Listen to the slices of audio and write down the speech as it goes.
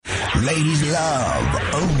Ladies love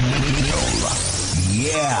Oneal.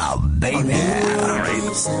 Yeah, baby.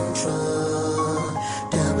 CliffCentral,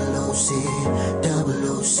 double OC,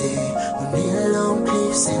 Oneal on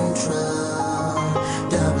CliffCentral,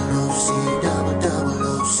 double OC, double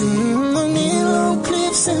OC, Oneal on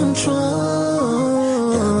CliffCentral,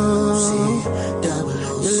 double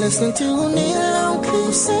OC. You're listening to Oneal on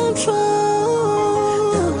CliffCentral,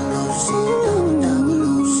 double OC.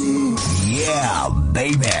 Yeah,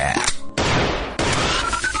 baby.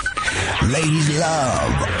 Ladies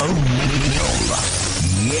love Oneal.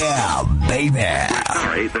 Yeah, baby.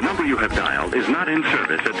 Sorry, the number you have dialed is not in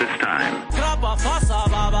service at this time.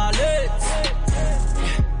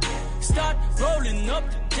 Start rolling up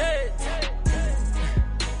the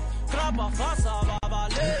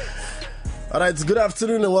Alright, good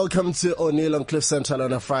afternoon and welcome to Oneal on CliffCentral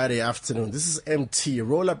on a Friday afternoon. This is MT.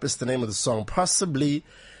 Roll Up is the name of the song. Possibly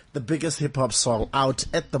the biggest hip-hop song out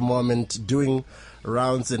at the moment, doing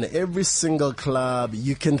rounds in every single club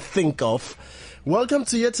you can think of. Welcome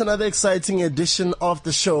to yet another exciting edition of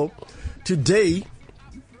the show. Today,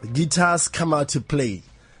 the guitars come out to play.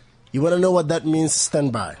 You want to know what that means?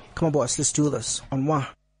 Stand by. Come on, boys, let's do this. On 1,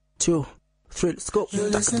 2, 3, let's go. You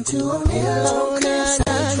listen to Oneal on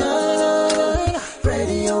CliffCentral.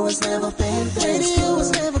 Radio has never been this good.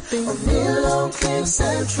 Oneal on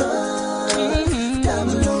CliffCentral.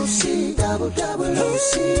 Double OC, double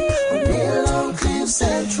OC. Oneal on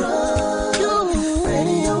CliffCentral.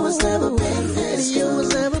 Radio has never been this good.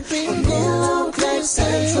 Oneal on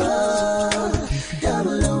CliffCentral.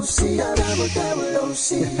 Double OC.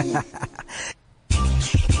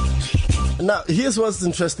 Now, here's what's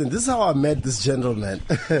interesting. This is how I met this gentleman.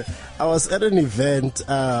 I was at an event,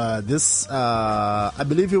 I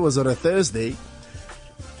believe it was on a Thursday.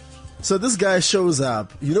 So this guy shows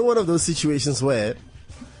up. You know, one of those situations where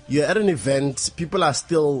you're at an event, people are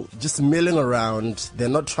still just milling around. They're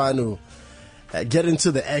not trying to get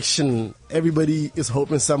into the action. Everybody is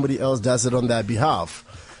hoping somebody else does it on their behalf.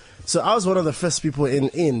 So I was one of the first people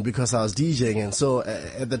in because I was DJing. And so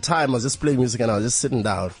at the time, I was just playing music and I was just sitting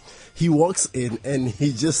down. He walks in and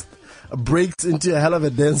he just breaks into a hell of a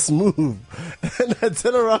dance move. And I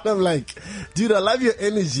turn around, I'm like, dude, I love your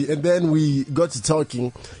energy. And then we got to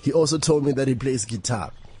talking. He also told me that he plays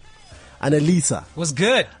guitar. Anelisa. What's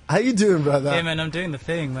good? How you doing, brother? Hey, man, I'm doing the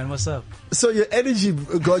thing, man. What's up? So your energy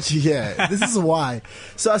got you here. This is why.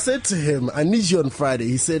 So I said to him, I need you on Friday.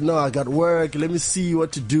 He said, no, I got work. Let me see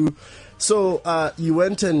what to do. So you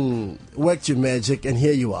went and worked your magic, and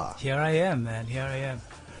here you are. Here I am, man. Here I am.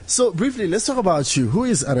 So briefly, let's talk about you. Who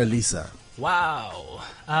is Anelisa? Wow.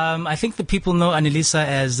 I think the people know Anelisa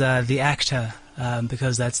as the actor.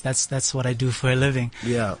 Because that's what I do for a living.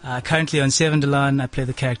 Yeah. Currently on Seven Delan, I play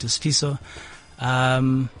the character Sfiso.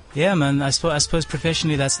 Yeah, man. I suppose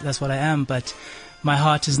professionally that's what I am. But my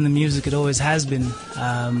heart is in the music. It always has been.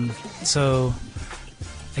 So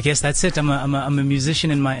I guess that's it. I'm a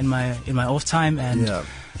musician in my off time, and Yeah.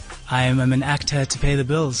 I'm an actor to pay the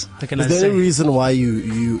bills. What can I Is there say? any reason why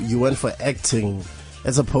you went for acting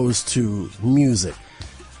as opposed to music?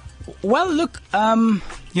 Well, look,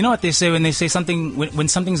 you know what they say when they say something, when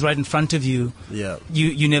something's right in front of you, Yeah.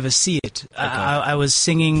 you never see it. I was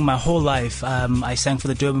singing my whole life. I sang for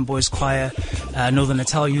the Durban Boys Choir, Northern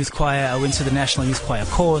Natal Youth Choir. I went to the National Youth Choir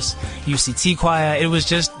course, UCT Choir. It was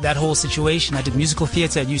just that whole situation. I did musical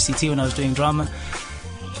theatre at UCT when I was doing drama.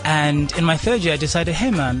 And in my third year, I decided,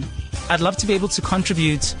 hey, man, I'd love to be able to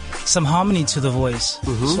contribute some harmony to the voice.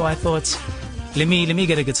 So I thought, let me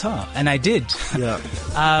get a guitar, and I did. Yeah.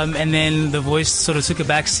 And then the voice sort of took a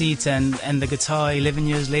back seat, and the guitar. 11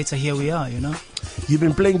 years later, here we are. You know. You've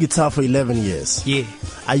been playing guitar for 11 years. Yeah.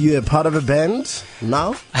 Are you a part of a band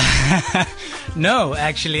now? No,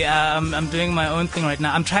 actually, I'm doing my own thing right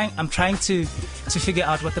now. I'm trying to figure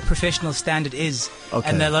out what the professional standard is. Okay.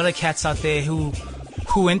 And there are a lot of cats out there who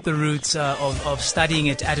went the route of studying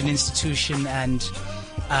it at an institution, and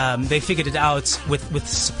they figured it out with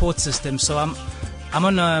support systems. So I'm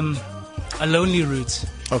on a lonely route.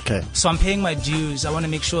 Okay. So I'm paying my dues. I want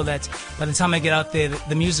to make sure that by the time I get out there,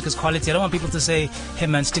 the music is quality. I don't want people to say, hey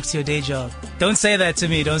man, stick to your day job. Don't say that to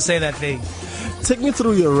me. Don't say that thing. Take me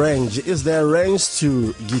through your range. Is there a range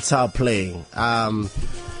to guitar playing?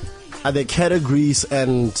 Are there categories,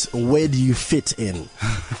 and where do you fit in?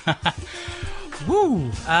 Woo!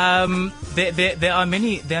 There are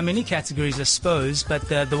many categories, I suppose, but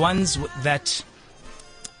the ones that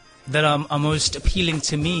are most appealing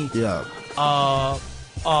to me Yeah. are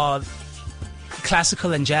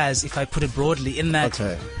classical and jazz, if I put it broadly. In that,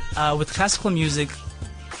 Okay. with classical music,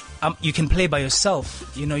 you can play by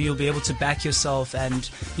yourself. You know, you'll be able to back yourself, and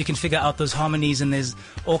you can figure out those harmonies. And there's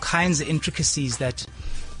all kinds of intricacies that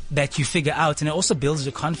you figure out, and it also builds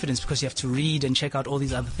your confidence because you have to read and check out all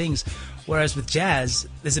these other things. Whereas with jazz,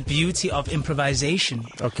 there's a beauty of improvisation.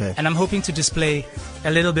 Okay. And I'm hoping to display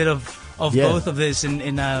a little bit of both of this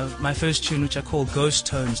in my first tune, which I call Ghost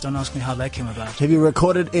Tones. Don't ask me how that came about. Have you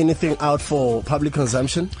recorded anything out for public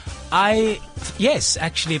consumption? Yes,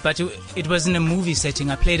 actually, but it was in a movie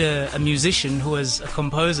setting. I played a musician who was a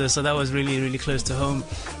composer, so that was really, really close to home.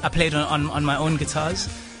 I played on my own guitars,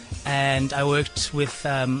 and I worked with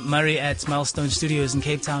Murray at Milestone Studios in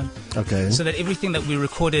Cape Town. Okay. So that everything that we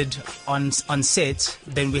recorded on set,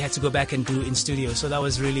 then we had to go back and do in studio. So that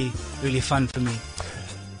was really, really fun for me.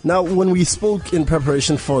 Now, when we spoke in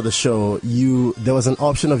preparation for the show, there was an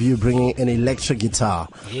option of you bringing an electric guitar,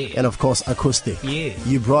 and of course acoustic. Yeah.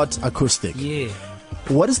 You brought acoustic. Yeah.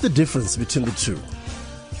 What is the difference between the two?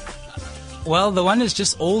 Well, the one is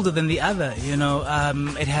just older than the other, you know.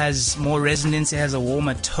 It has more resonance, it has a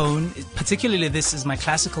warmer tone. Particularly, this is my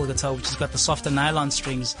classical guitar, which has got the softer nylon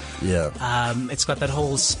strings. Yeah. It's got that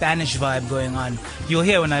whole Spanish vibe going on. You'll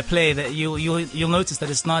hear when I play that you'll notice that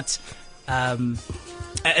it's not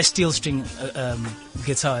a steel string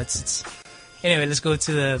guitar. It's anyway. Let's go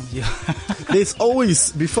to the. There's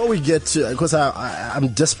always, before we get to, because I'm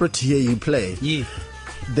desperate to hear you play. Yeah.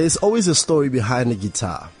 There's always a story behind a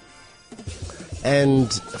guitar.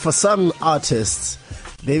 And for some artists,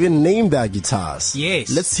 they even name their guitars. Yes.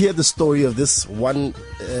 Let's hear the story of this one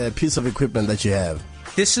piece of equipment that you have.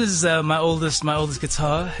 This is my oldest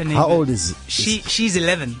guitar. Her name How old is she's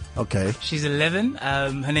 11. Okay. She's 11.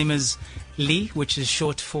 Her name is Lee, which is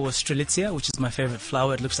short for Strelitzia, which is my favorite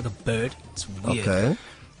flower. It looks like a bird. It's weird. Okay.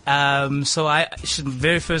 So she's my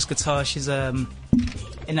very first guitar. She's in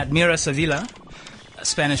Admira Sevilla.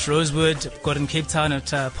 Spanish rosewood, got in Cape Town at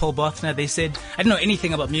Paul Bothner. They said, I didn't know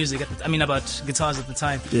anything about music, about guitars at the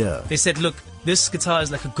time. Yeah. They said, look, this guitar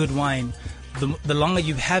is like a good wine. The longer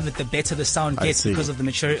you have it, the better the sound gets because of the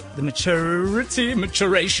maturation.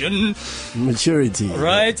 Maturity.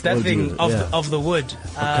 Right, that Will thing do. of the wood.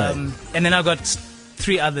 Okay. And then I've got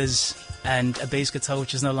 3 others and a bass guitar,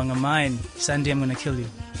 which is no longer mine. Sandy, I'm going to kill you.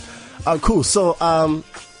 Oh, cool. So,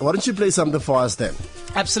 why don't you play something for us then?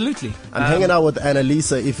 Absolutely. I'm hanging out with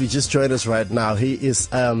Anelisa. If you just joined us right now, he is.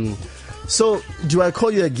 So, do I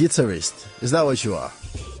call you a guitarist? Is that what you are?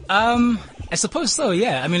 I suppose so.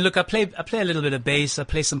 Yeah. I mean, look, I play a little bit of bass. I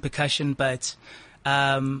play some percussion, but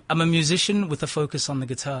I'm a musician with a focus on the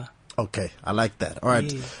guitar. Okay, I like that. All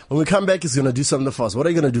right. Yeah. When we come back, he's going to do something for us. What are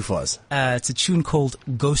you going to do for us? It's a tune called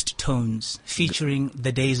Ghost Tones, featuring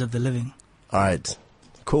The Days of the Living. All right.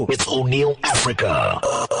 Cool. It's Oneal Africa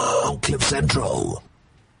on CliffCentral.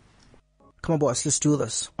 Come on, boys, let's do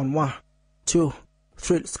this. On 1, 2,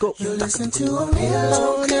 3, let's go. You listen to Oneal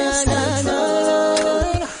on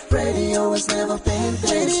CliffCentral. Radio has never been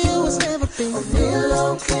this good. Oneal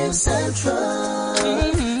on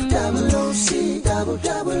CliffCentral. Double OC, double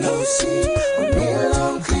OC. Oneal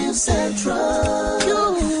on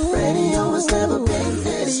CliffCentral. Radio has never been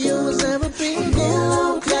this good. Oneal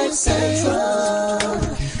on CliffCentral.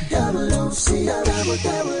 Double OC.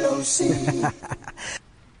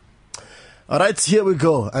 All right, here we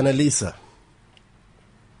go, Anelisa.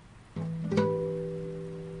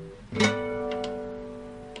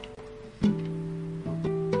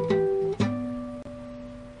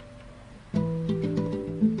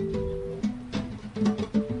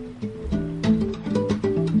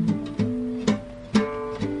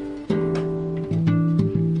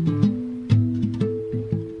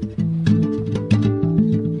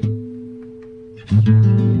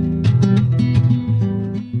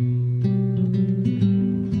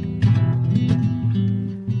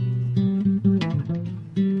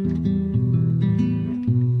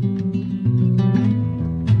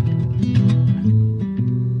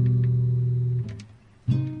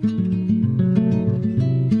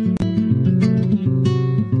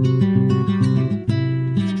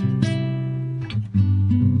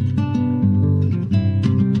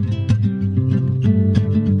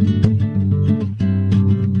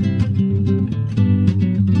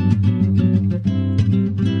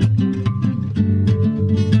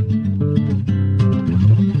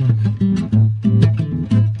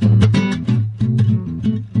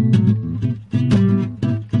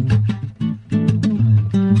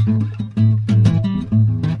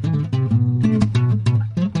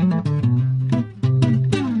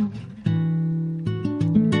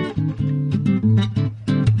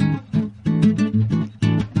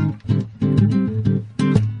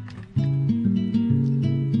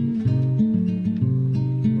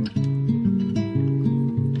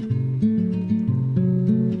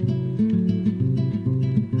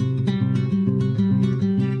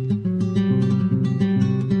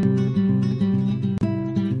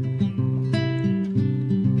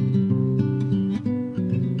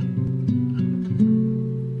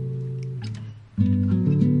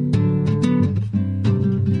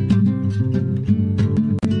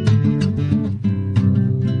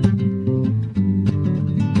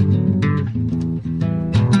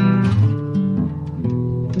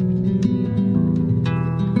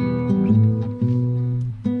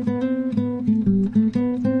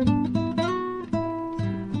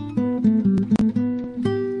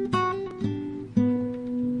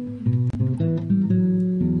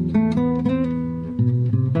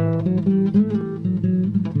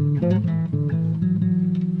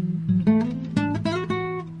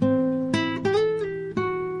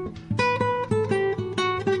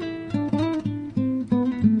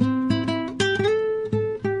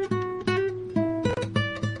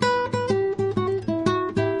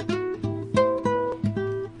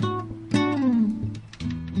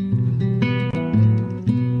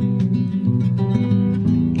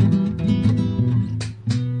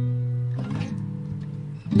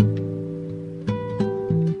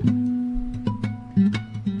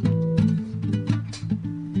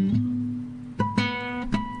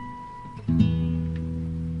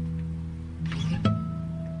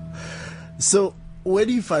 So, where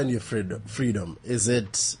do you find your freedom? Is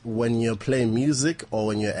it when you're playing music or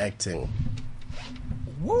when you're acting?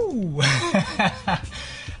 Woo!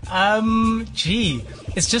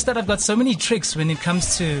 It's just that I've got so many tricks when it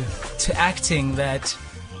comes to acting that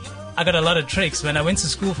I got a lot of tricks. When I went to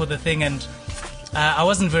school for the thing and I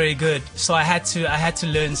wasn't very good, so I had to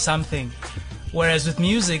learn something. Whereas with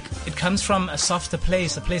music, it comes from a softer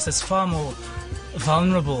place, a place that's far more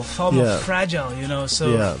vulnerable, far more fragile, you know.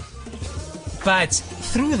 So, but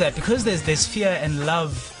through that, because there's fear and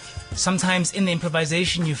love, sometimes in the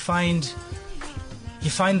improvisation you find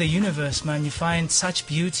the universe, man. You find such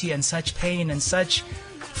beauty and such pain and such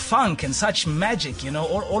funk and such magic, you know.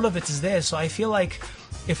 All of it is there. So I feel like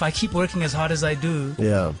if I keep working as hard as I do,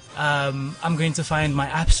 I'm going to find my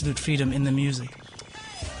absolute freedom in the music.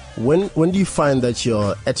 When do you find that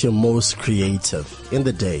you're at your most creative in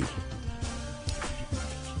the day?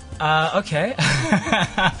 Okay.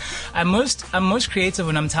 I'm most creative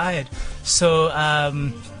when I'm tired. So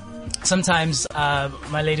sometimes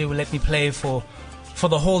my lady will let me play for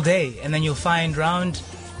the whole day, and then you'll find around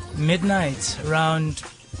midnight, around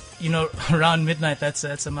midnight. That's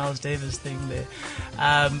a Miles Davis thing there.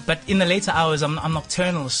 But in the later hours, I'm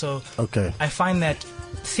nocturnal, so I find that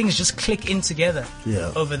things just click in together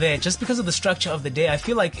over there, just because of the structure of the day. I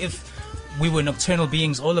feel like if we were nocturnal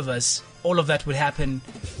beings, all of us, all of that would happen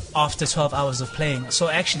after 12 hours of playing. So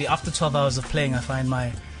actually, after 12 hours of playing, I find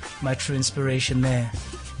my true inspiration there.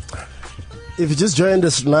 If you just joined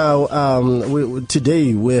us now,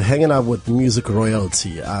 today we're hanging out with music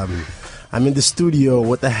royalty. I'm in the studio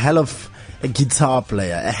with a hell of a guitar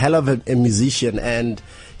player, a hell of a musician, and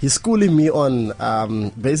he's schooling me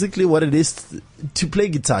on basically what it is to play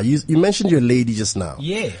guitar. You mentioned your lady just now.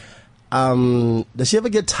 Yeah. Does she ever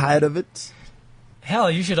get tired of it?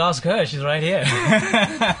 Hell, you should ask her. She's right here.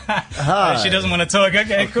 She doesn't want to talk.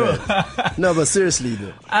 Okay, cool. No, but seriously,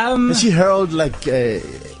 though. Has she hurled like a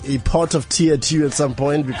pot of tea at you at some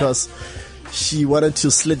point because she wanted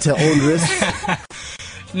to slit her own wrist?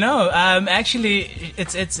 No, actually,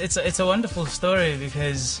 it's a wonderful story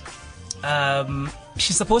because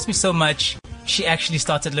she supports me so much. She actually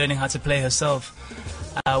started learning how to play herself,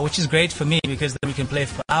 which is great for me because then we can play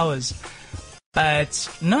for hours. But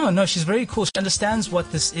no, she's very cool. She understands what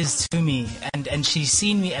this is to me, and she's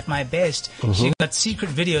seen me at my best. Mm-hmm. She got secret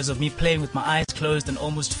videos of me playing with my eyes closed and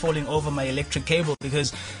almost falling over my electric cable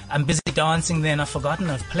because I'm busy dancing there and I've forgotten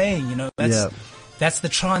of playing, you know. That's the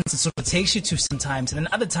trance it sort of takes you to sometimes. And then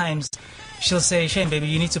other times she'll say, Shane, baby,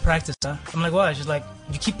 you need to practice, huh? I'm like, what? She's like,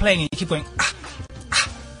 you keep playing and you keep going,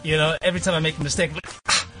 you know, every time I make a mistake,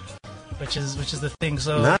 which is the thing.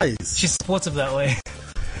 So nice. She's supportive that way.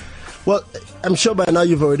 Well, I'm sure by now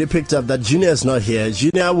you've already picked up that Junior is not here.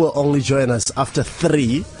 Junior will only join us after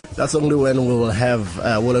 3. That's only when we will have,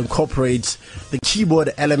 we'll incorporate the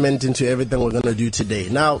keyboard element into everything we're going to do today.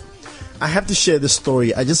 Now, I have to share this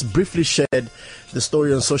story. I just briefly shared the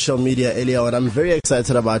story on social media earlier, and I'm very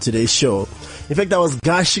excited about today's show. In fact, I was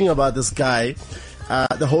gushing about this guy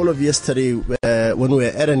the whole of yesterday when we were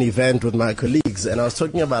at an event with my colleagues, and I was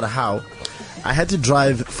talking about how I had to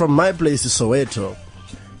drive from my place to Soweto.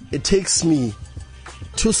 It takes me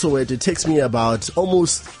to Soweto. It takes me about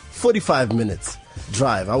almost 45 minutes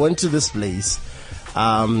drive. I went to this place.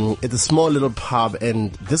 It's a small little pub,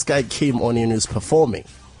 and this guy came on and he was performing.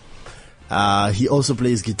 He also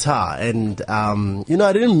plays guitar, and I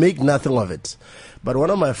didn't make nothing of it. But one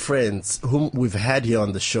of my friends, whom we've had here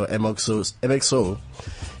on the show, MXO,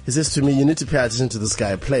 he says to me, "You need to pay attention to this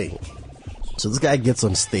guy playing." So this guy gets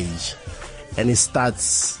on stage, and he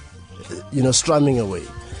starts, strumming away.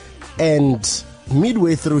 And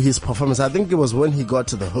midway through his performance, I think it was when he got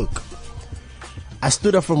to the hook, I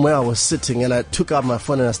stood up from where I was sitting and I took out my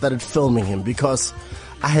phone and I started filming him because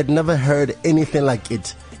I had never heard anything like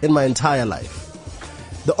it in my entire life.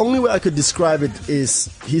 The only way I could describe it is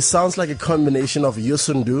he sounds like a combination of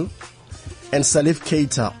Yosundu and Salif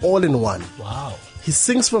Keita all in one. Wow. He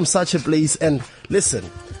sings from such a place, and listen,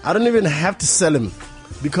 I don't even have to sell him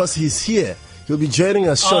because he's here. He'll be joining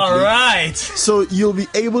us shortly. All right. So you'll be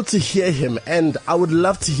able to hear him, and I would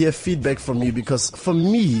love to hear feedback from you because for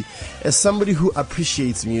me, as somebody who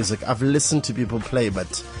appreciates music, I've listened to people play,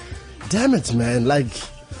 but damn it, man, like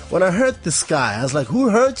when I heard this guy, I was like, who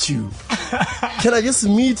hurt you? Can I just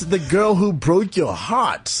meet the girl who broke your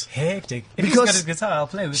heart? Hectic. If he's got his guitar, I'll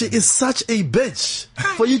play with she him. is such a bitch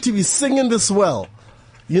for you to be singing this well.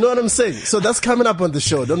 You know what I'm saying? So that's coming up on the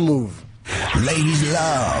show. Don't move. Ladies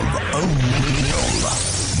love Oneal.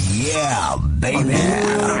 Yeah, baby.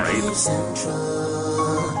 CliffCentral,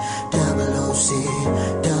 double OC,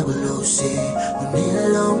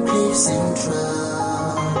 Oneal on CliffCentral,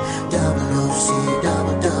 double OC.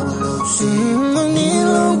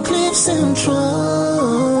 CliffCentral.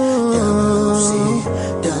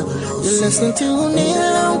 You're listening to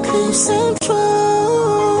Oneal on CliffCentral.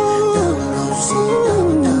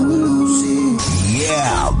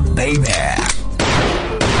 Yeah, baby.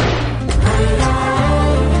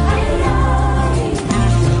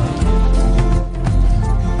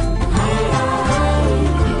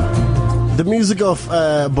 The music of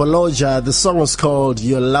Bholoja, the song was called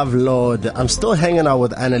Your Love Lord. I'm still hanging out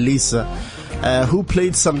with Anelisa, who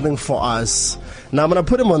played something for us. Now I'm going to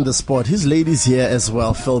put him on the spot. His lady's here as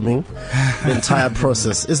well, filming the entire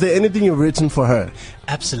process. Is there anything you've written for her?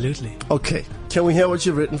 Absolutely. Okay. Can we hear what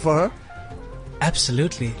you've written for her?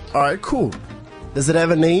 Absolutely. All right, cool. Does it have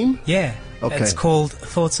a name? Yeah. Okay. It's called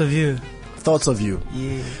Thoughts of You. Thoughts of You.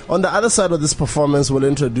 Yeah. On the other side of this performance, we'll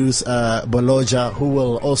introduce Bholoja, who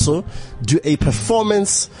will also do a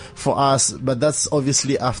performance for us, but that's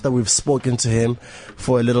obviously after we've spoken to him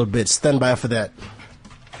for a little bit. Stand by for that.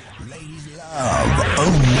 Ladies love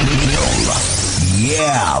Oneal.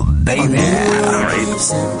 Yeah, baby.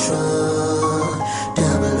 CliffCentral,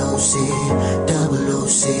 OOC,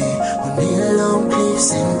 Oneal on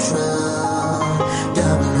CliffCentral,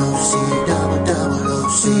 OOC,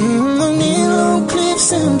 Oneal on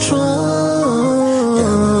CliffCentral,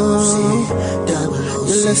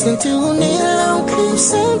 you're listening to Oneal on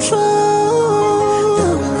CliffCentral,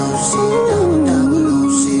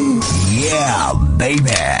 Yeah,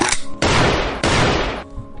 baby.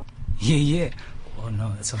 Yeah. Oh no,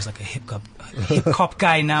 that sounds like a hip hop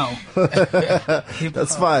guy now.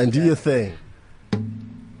 That's fine. Do your thing.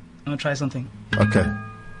 I'm gonna try something. Okay.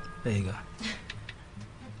 There you go.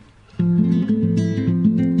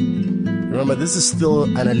 Remember, this is still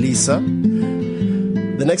Anelisa.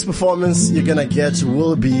 The next performance you're gonna get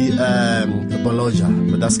will be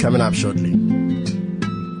Bholoja, but that's coming up shortly.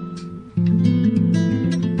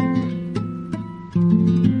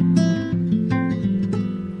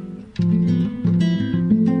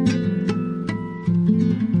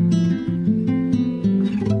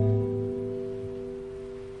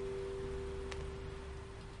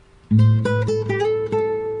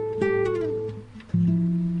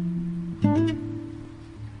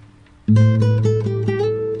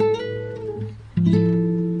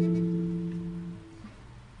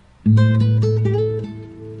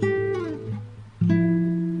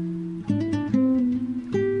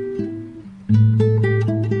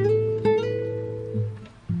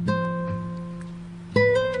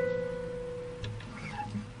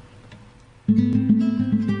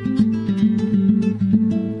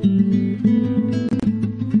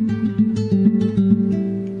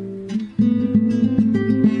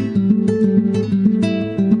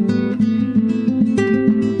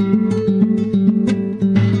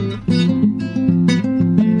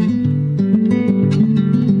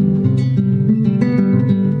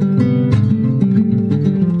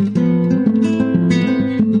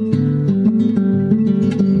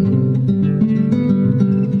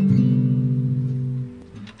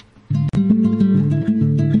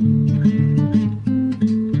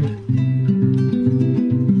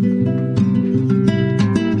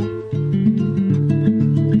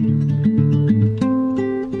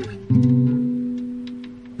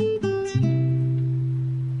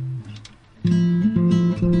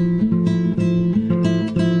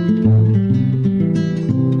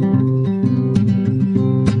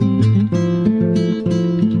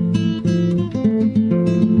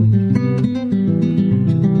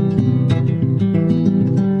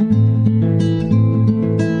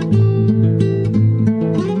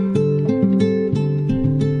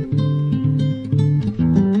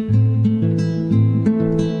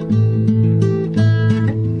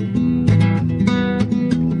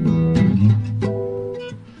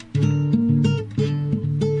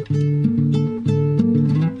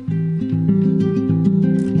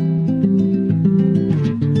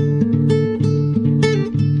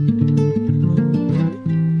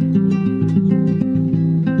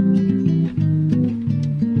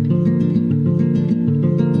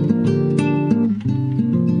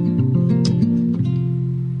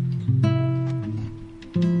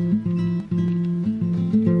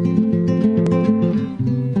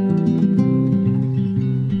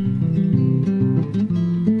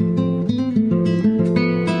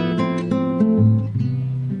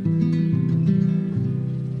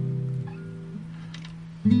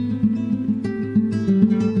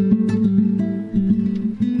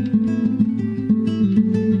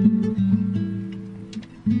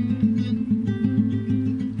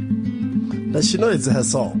 Does she know it's her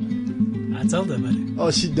song? I told her about it.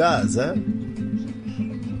 Oh, she does, huh?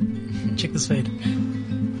 Check this fade.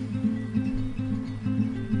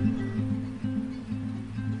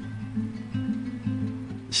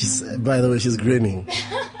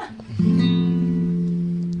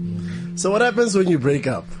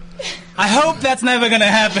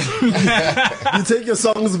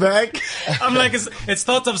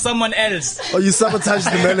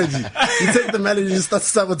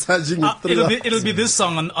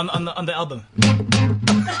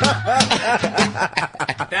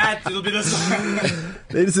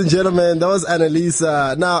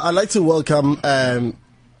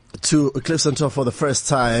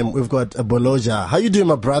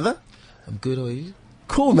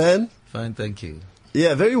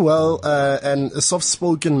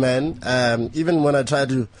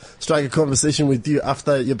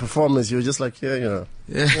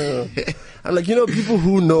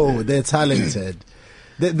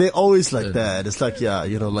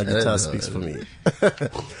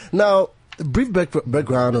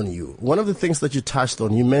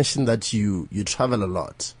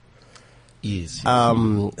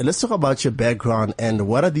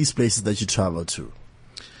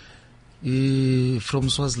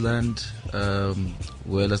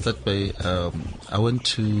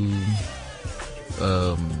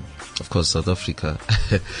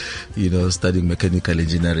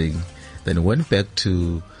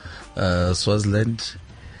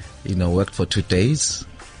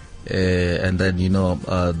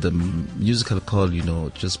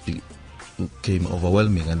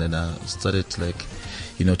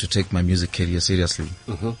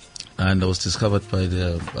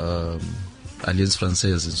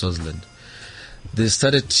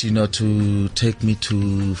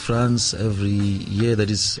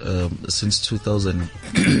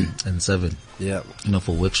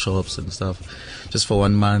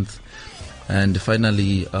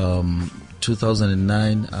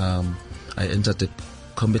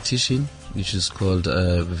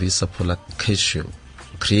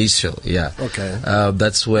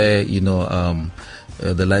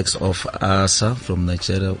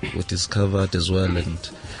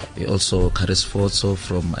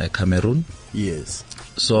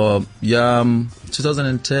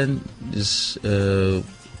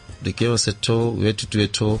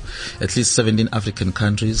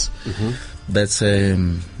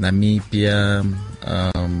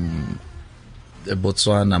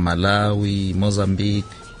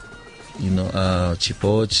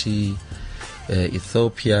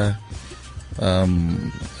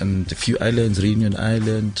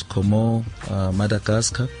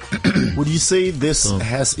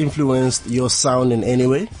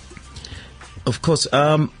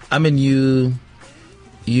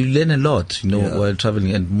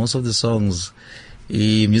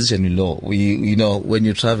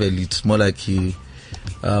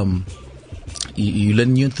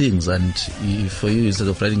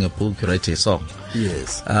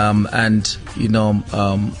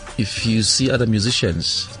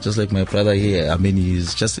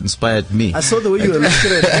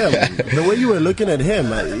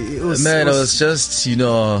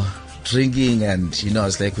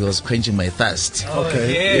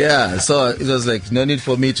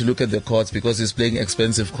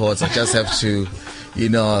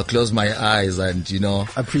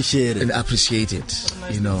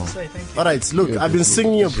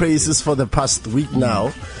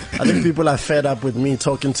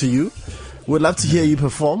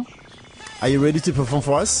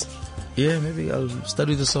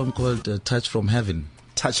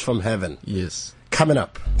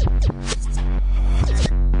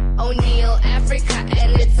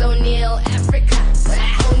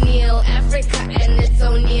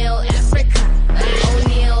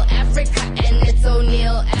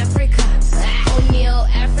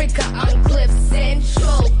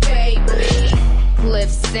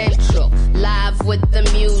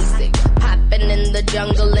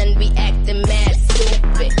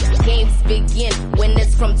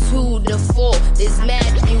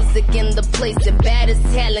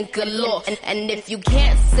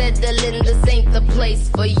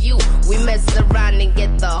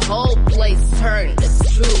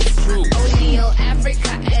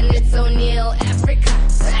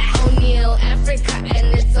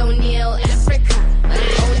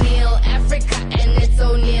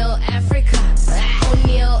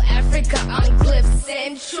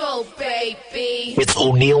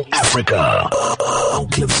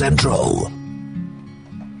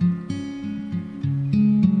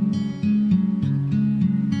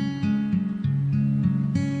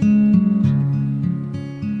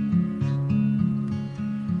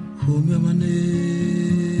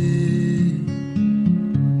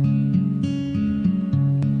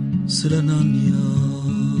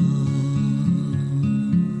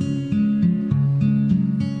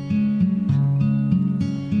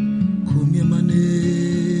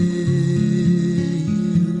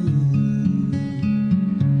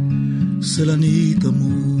 Isalanika mo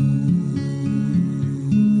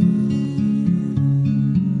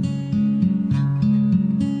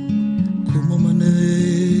kumamane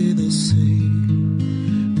dase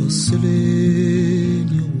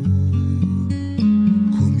paselenya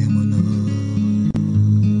kumyamana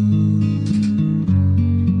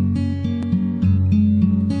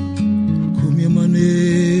kumyamane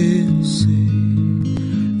dase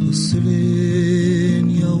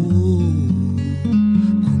paselenya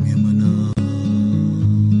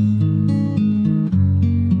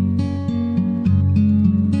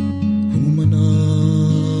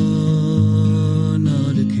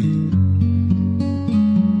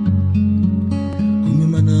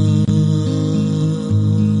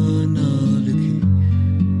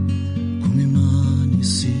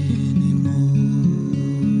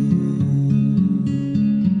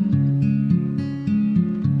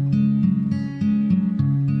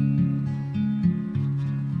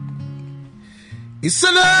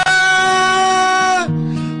Isala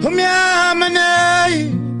humyamanay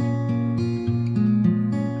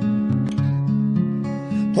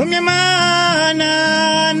humyamana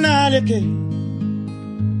naleke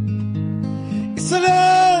Isala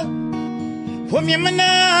humyamana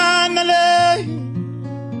nalay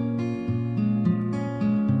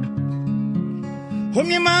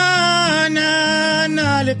humyamana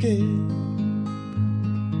naleke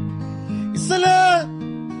Isala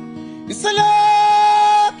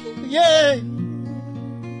yeah.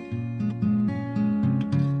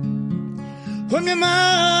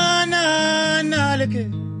 Humyamana naleke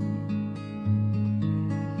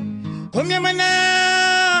humyamana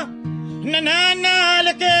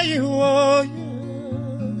naleke you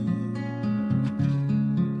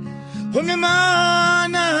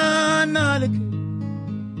humyamana naleke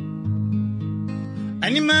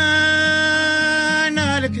anima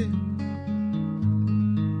naleke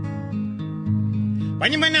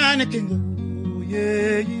Panimana kingo,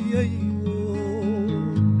 yeah.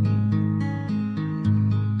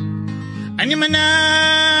 Animana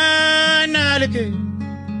naleke,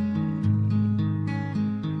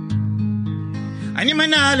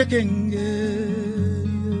 animana naleke,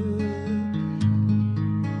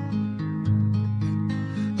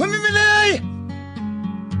 humimile,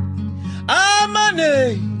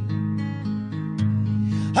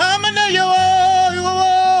 amane yo.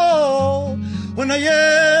 When I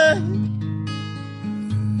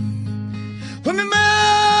when me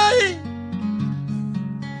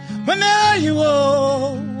when you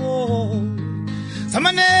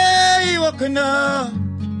samane wakna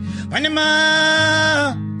panema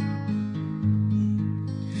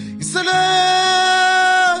isala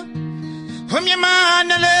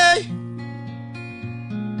humyamana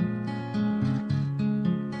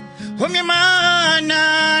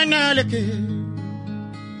naleke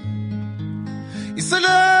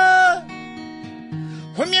Isala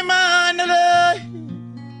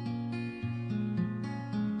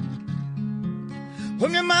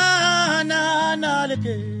humyamana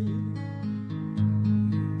naleke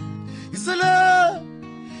Isala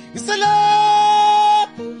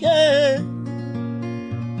yeah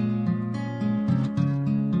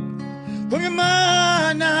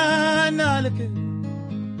humyamana naleke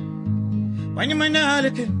Panimana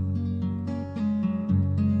naleke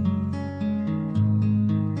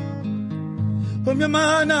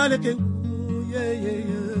Humyamana naleke yeah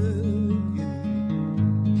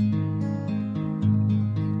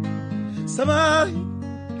Sabay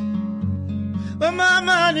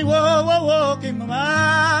Mama ni wo ki mama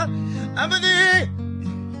Amani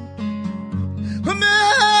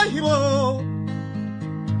Humay wo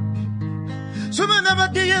Sumana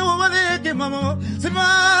bakiye wo ki mama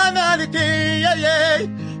Simana naleke yeah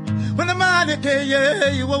Wana maneke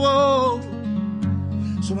yeah wo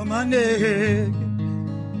Sumamane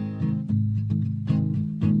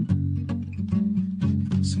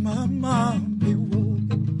Sumama biwo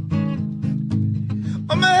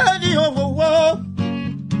Amani wo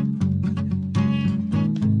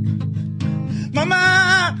Mama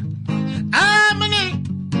Amani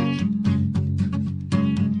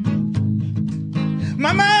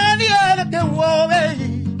Mama ni ala ke wo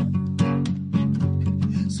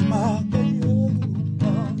Sumama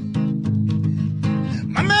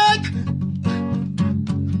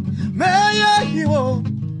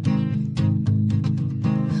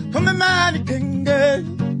man can get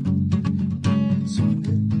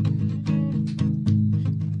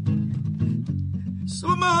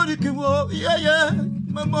somebody can walk, yeah,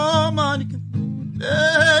 my mama can,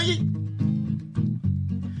 yeah, you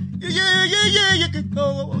can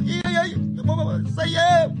go, yeah, say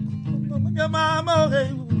yeah, your mama,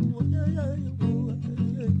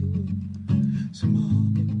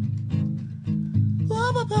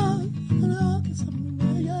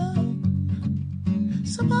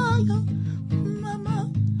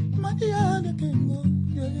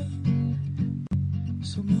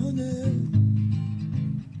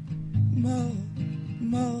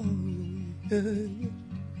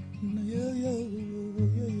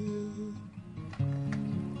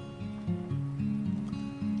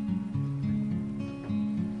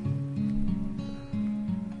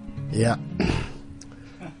 Yeah.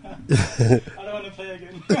 I don't want to play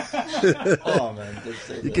again. Oh man,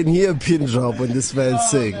 You can hear a pin drop when this man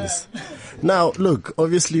sings. Now, look,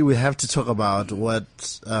 obviously we have to talk about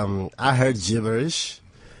what I heard gibberish.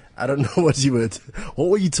 I don't know what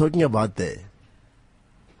were you talking about there?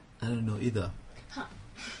 I don't know either.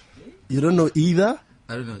 You don't know either?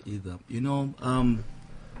 I don't know either. You know,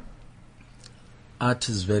 art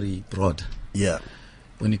is very broad. Yeah.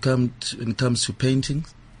 When it comes to painting,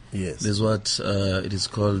 Yes. there's what it is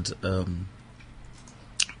called. What's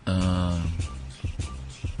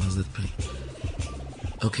that play?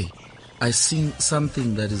 Okay, I sing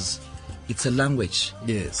something that is. It's a language.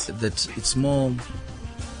 Yes. That it's more.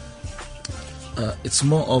 It's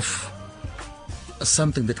more of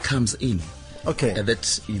something that comes in. Okay. At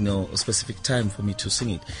that, a specific time for me to sing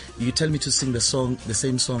it. You tell me to sing the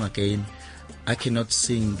same song again, I cannot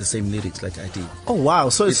sing the same lyrics like I did. Oh wow!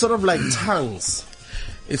 So it's sort of like tongues.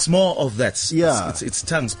 It's more of that. Yeah. It's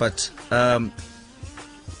tongues, but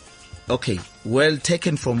okay. Well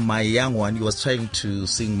taken from my young one. He was trying to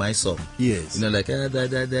sing my song. Yes. Like da, da,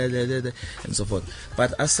 da, da, da, da, and so forth.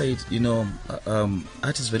 But I said,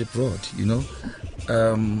 art is very broad.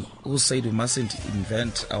 Who said we mustn't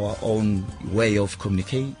invent our own way of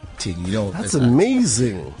communicating? That's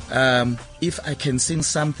amazing. If I can sing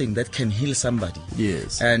something that can heal somebody,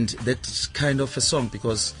 yes, and that kind of a song,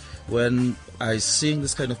 because when I sing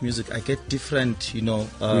this kind of music, I get different,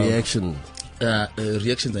 reactions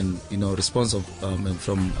and response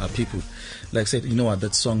from people. Like I said,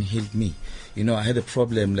 that song healed me. I had a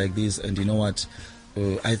problem like this, and you know what?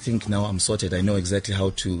 I think now I'm sorted. I know exactly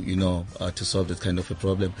how to, to solve that kind of a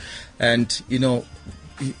problem. And,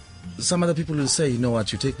 some other people will say, you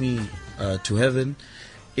take me to heaven.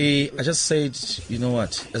 I just said,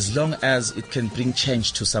 as long as it can bring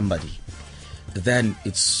change to somebody, then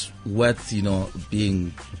it's worth,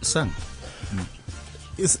 being sung.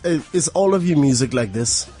 Is all of your music like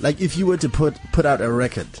this? Like if you were to put out a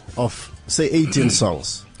record of, say, 18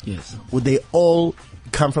 songs, yes, would they all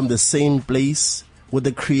come from the same place? Would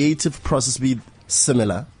the creative process be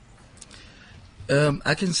similar?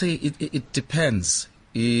 I can say it depends,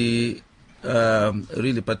 really,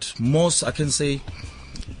 but most I can say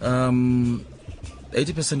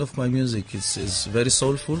 80% of my music is very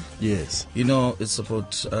soulful. Yes. It's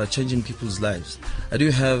about changing people's lives. I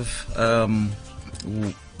do have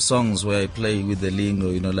songs where I play with the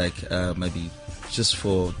lingo, maybe just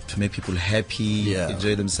to make people happy,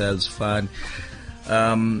 enjoy themselves, fun.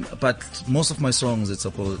 But most of my songs,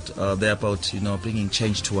 they're about bringing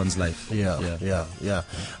change to one's life. Yeah.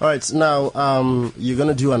 All right, now you're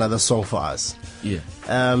gonna do another song for us. Yeah.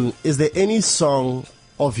 Is there any song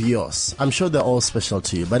of yours? I'm sure they're all special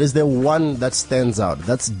to you, but is there one that stands out,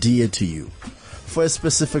 that's dear to you, for a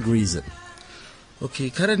specific reason?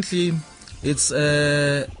 Okay, currently it's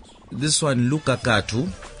this one, Luka Katu.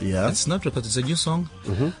 Yeah. It's not recorded, it's a new song,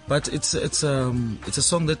 but it's a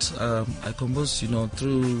song that I composed,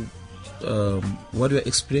 through what we're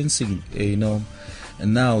experiencing, and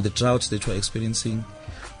now the drought that we're experiencing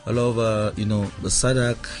all over, the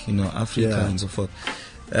SADC, Africa and so forth.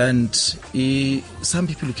 And some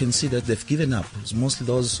people, you can see that they've given up. It's mostly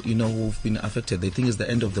those, who've been affected. They think it's the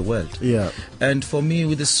end of the world. Yeah. And for me,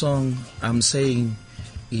 with this song, I'm saying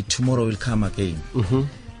tomorrow will come again.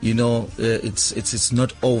 It's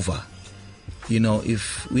not over.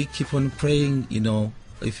 If we keep on praying,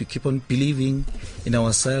 if we keep on believing in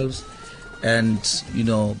ourselves and,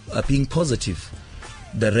 being positive,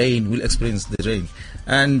 the rain, we'll experience the rain.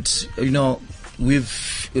 And,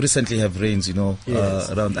 we've recently have rains,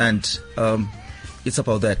 around, and it's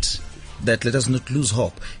about that let us not lose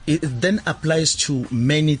hope. It then applies to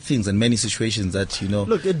many things and many situations that,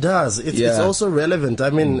 Look, it does. It's also relevant. I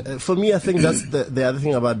mean, for me, I think that's the other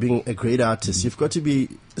thing about being a great artist. You've got to be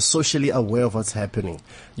socially aware of what's happening.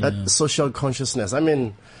 That social consciousness. I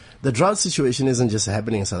mean, the drought situation isn't just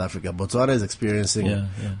happening in South Africa. Botswana is experiencing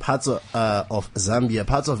parts of Zambia,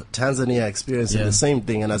 parts of Tanzania are experiencing the same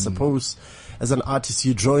thing. And I suppose as an artist,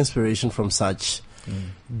 you draw inspiration from such,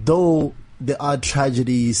 though there are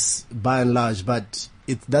tragedies by and large, but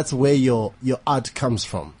that's where your art comes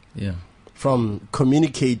from. Yeah. From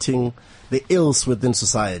communicating the ills within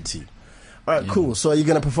society. All right, cool. So are you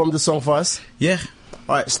going to perform this song for us? Yeah.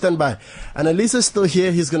 All right, stand by. And Anelisa's still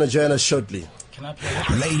here. He's going to join us shortly. Can I play it?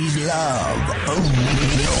 Ladies love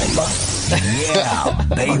Oneal. Yeah,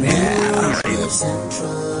 baby.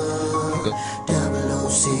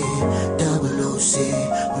 Double OC,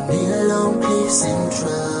 Oneal on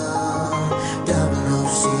CliffCentral. Double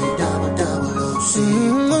OC, double OC,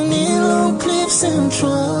 Oneal on CliffCentral.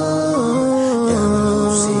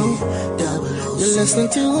 Double OC, you're listening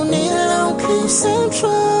to Oneal on CliffCentral.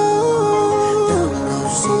 Double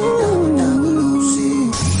OC, double OC.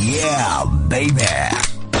 Yeah, baby.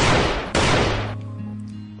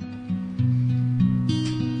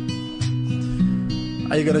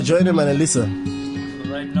 Are you gonna join him, Anelisa? The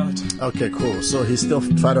right note. Okay, cool. So he's still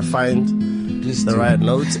trying to find the right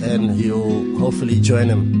note, and he'll hopefully join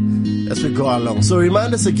him as we go along. So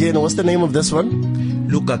remind us again, what's the name of this one?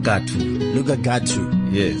 Luka Gatu. Luka Gatu.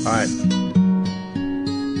 Yes. All right.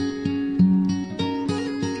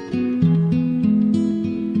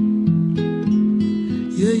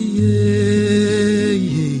 Yeah, yeah,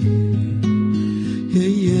 yeah, yeah,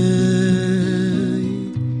 yeah,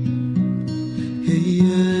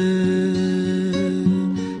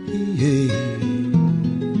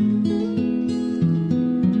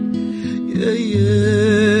 yeah, yeah, yeah,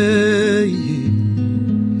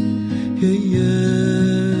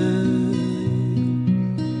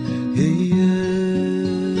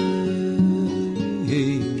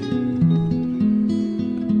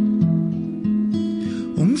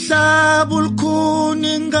 umhlaba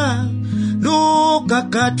ulkhuninga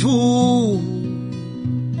lugagadu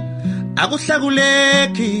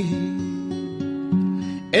akuhlakuleki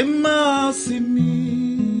emasimi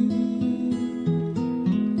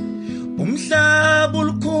umhlaba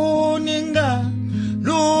ulkhuninga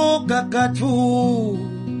lugagadu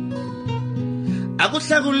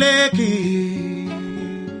akuhlakuleki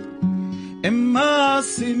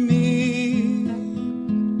emasimi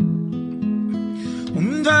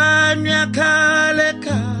umngane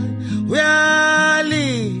yakhaleka uyali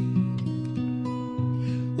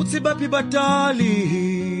uthi baphi badali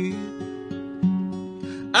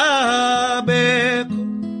abekho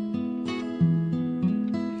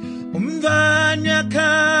umngane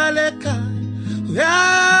yakhaleka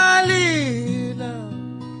uyalila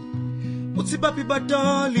uthi baphi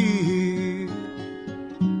badali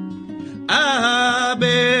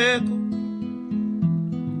abekho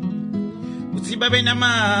babe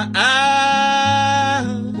nama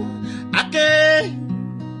ake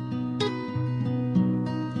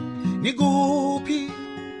niguphi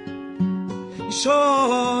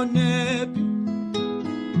shonepi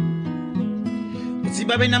uthi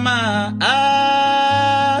babe nama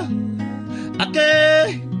ake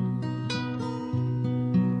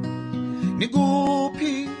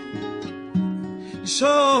niguphi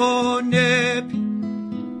shonepi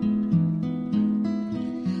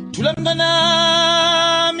Thula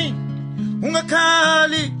mnganami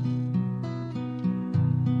ungakhali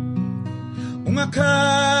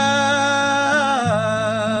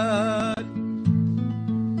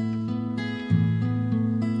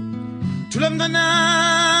Thula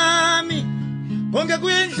mnganami konke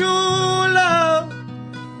kuyendlula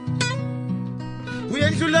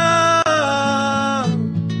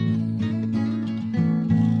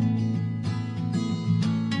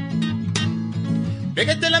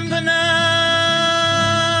Beketela mnganami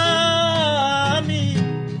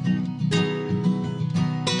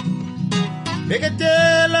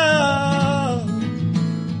Beketela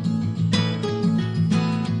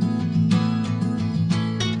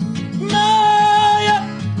Maya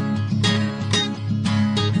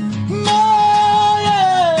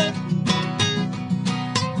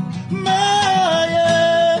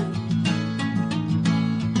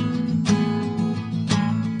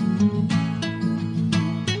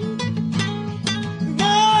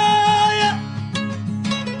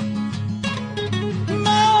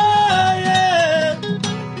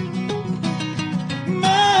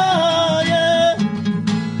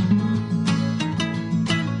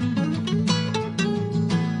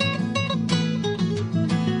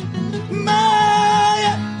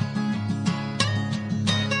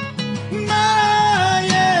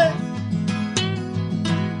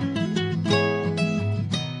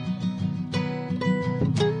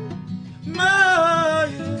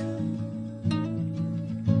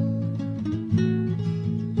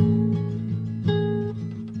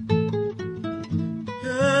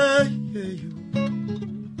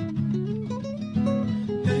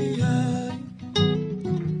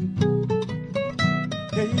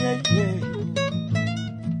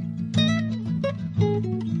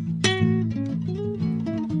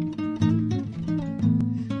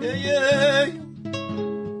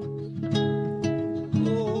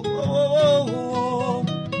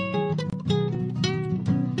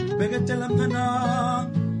Ngana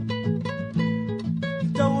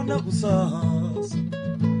Tawuna kusasa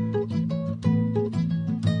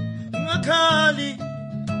Ngakali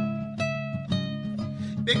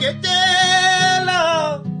Beketela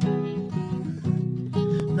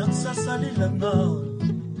Naksasalila nga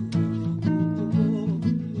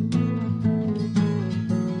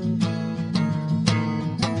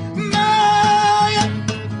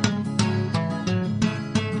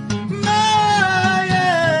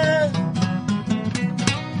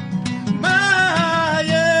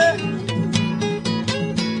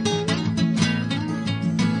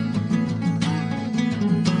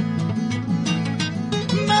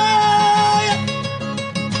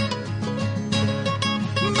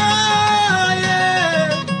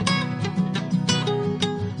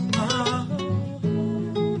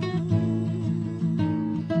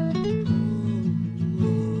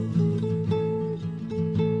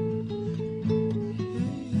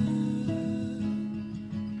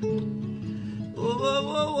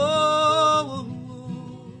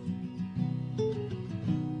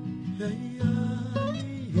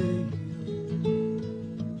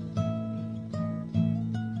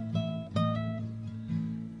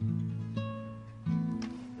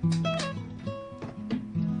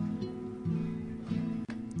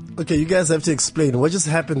Okay, you guys have to explain what just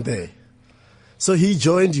happened there. So he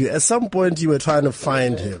joined you. At some point, you were trying to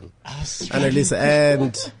find him, Anelisa,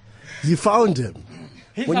 and you found him.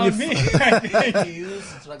 He found me.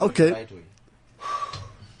 Okay.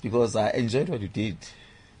 Because I enjoyed what you did.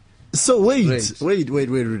 So wait. Great.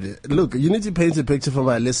 Look, you need to paint a picture for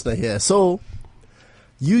my listener here. So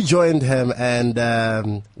you joined him,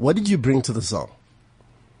 and what did you bring to the song?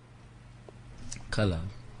 Color.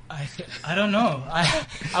 I don't know.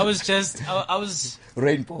 I was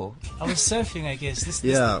Rainbow. I was surfing, I guess. This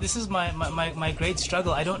is my great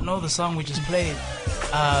struggle. I don't know the song we just played.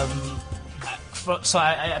 So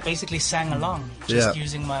I basically sang along, just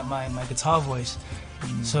using my guitar voice.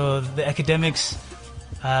 So the academics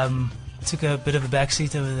took a bit of a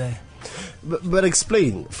backseat over there. But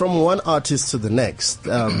explain, from one artist to the next,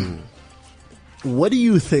 what do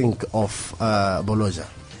you think of Bholoja?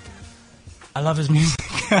 I love his music.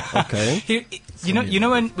 Okay. You know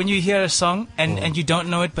when you hear a song and you don't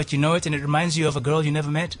know it, but you know it, and it reminds you of a girl you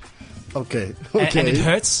never met? Okay. And it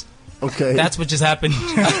hurts? Okay. That's what just happened.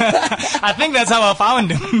 I think that's how I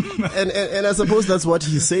found him. and I suppose that's what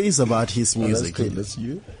he says about his music. Oh, that's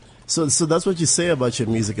you. So that's what you say about your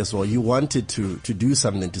music as well. You wanted to do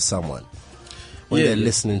something to someone when they're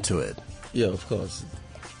listening to it. Yeah, of course.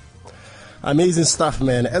 Amazing stuff,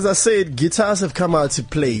 man. As I said, guitars have come out to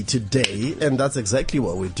play today, and that's exactly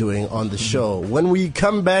what we're doing on the show. When we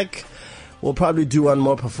come back, we'll probably do one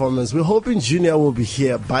more performance. We're hoping Junior will be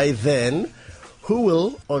here by then, who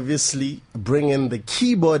will obviously bring in the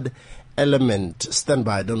keyboard element. Stand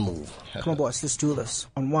by, don't move. Come on, boys, let's do this.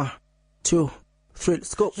 On 1, 2, 3,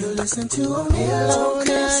 let's go. You listen to Oneal on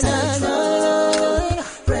CliffCentral.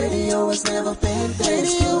 Radio has never been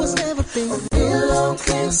this. Oneal on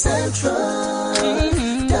CliffCentral.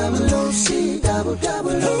 Double OC, double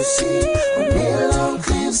OC. Oneal on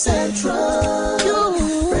CliffCentral.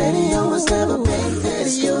 Radio has never been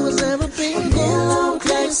this. Oneal on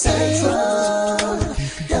CliffCentral.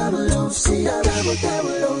 Double OC,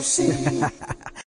 double OC.